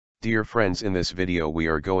Dear friends, in this video we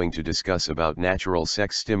are going to discuss about natural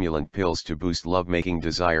sex stimulant pills to boost lovemaking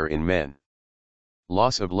desire in men.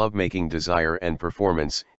 Loss of lovemaking desire and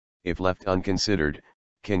performance, if left unconsidered,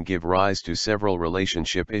 can give rise to several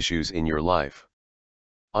relationship issues in your life.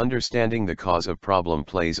 Understanding the cause of problem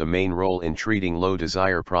plays a main role in treating low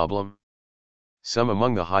desire problem. Some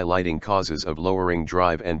among the highlighting causes of lowering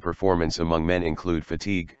drive and performance among men include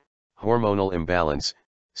fatigue, hormonal imbalance,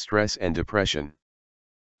 stress and depression.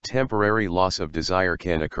 Temporary loss of desire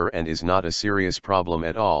can occur and is not a serious problem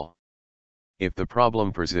at all. If the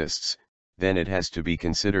problem persists, then it has to be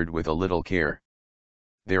considered with a little care.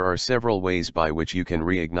 There are several ways by which you can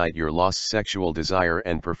reignite your lost sexual desire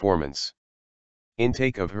and performance.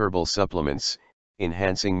 Intake of herbal supplements,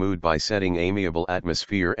 enhancing mood by setting amiable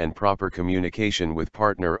atmosphere and proper communication with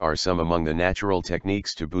partner are some among the natural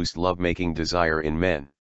techniques to boost lovemaking desire in men.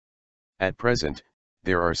 At present,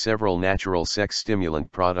 there are several natural sex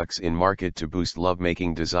stimulant products in market to boost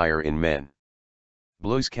lovemaking desire in men.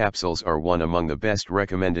 Blues capsules are one among the best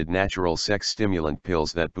recommended natural sex stimulant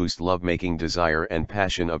pills that boost lovemaking desire and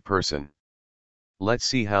passion of person. Let's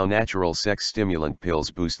see how natural sex stimulant pills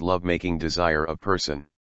boost lovemaking desire of person.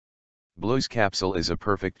 Blues capsule is a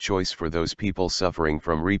perfect choice for those people suffering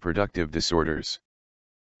from reproductive disorders.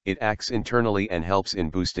 It acts internally and helps in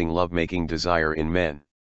boosting lovemaking desire in men.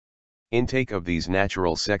 Intake of these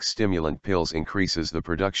natural sex stimulant pills increases the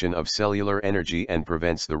production of cellular energy and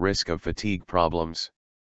prevents the risk of fatigue problems.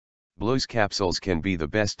 Blues capsules can be the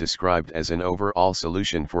best described as an overall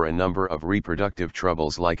solution for a number of reproductive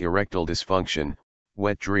troubles like erectile dysfunction,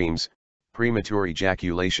 wet dreams, premature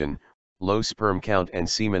ejaculation, low sperm count and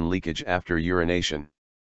semen leakage after urination.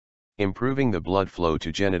 Improving the blood flow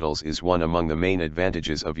to genitals is one among the main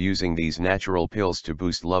advantages of using these natural pills to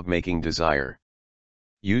boost lovemaking desire.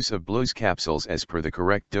 Use of blues capsules as per the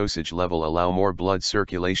correct dosage level allow more blood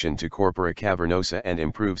circulation to corpora cavernosa and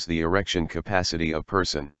improves the erection capacity of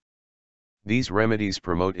person. These remedies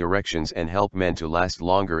promote erections and help men to last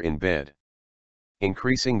longer in bed.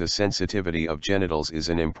 Increasing the sensitivity of genitals is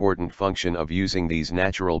an important function of using these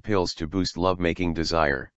natural pills to boost lovemaking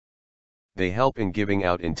desire. They help in giving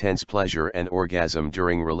out intense pleasure and orgasm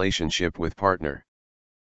during relationship with partner.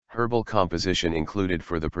 Herbal composition included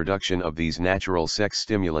for the production of these natural sex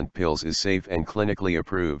stimulant pills is safe and clinically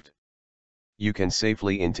approved. You can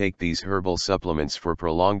safely intake these herbal supplements for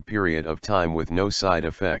prolonged period of time with no side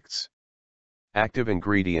effects. Active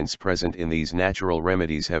ingredients present in these natural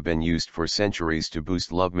remedies have been used for centuries to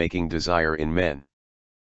boost lovemaking desire in men.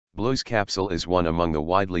 Blues capsule is one among the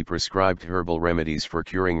widely prescribed herbal remedies for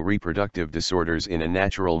curing reproductive disorders in a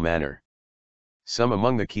natural manner. Some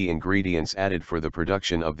among the key ingredients added for the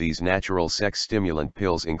production of these natural sex stimulant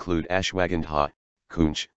pills include ashwagandha,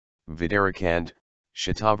 kunch, vidarikand,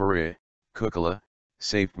 shatavari, kukala,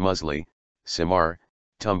 safe musli, samar,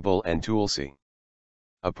 tumbul and tulsi.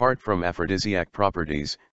 Apart from aphrodisiac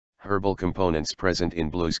properties, herbal components present in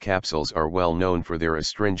blues capsules are well known for their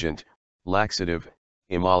astringent, laxative,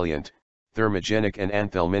 emollient, thermogenic and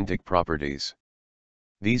anthelmintic properties.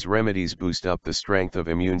 These remedies boost up the strength of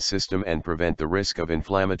immune system and prevent the risk of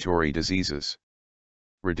inflammatory diseases.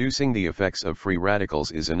 Reducing the effects of free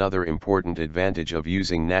radicals is another important advantage of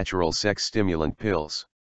using natural sex stimulant pills.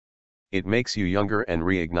 It makes you younger and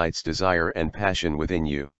reignites desire and passion within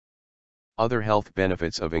you. Other health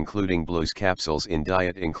benefits of including blues capsules in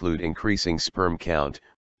diet include increasing sperm count,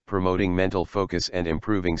 promoting mental focus and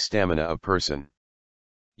improving stamina of person.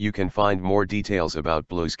 You can find more details about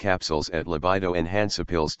blues capsules at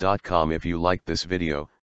libidoenhancapills.com. If you liked this video,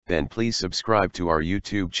 then please subscribe to our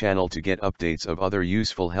YouTube channel to get updates of other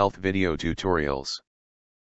useful health video tutorials.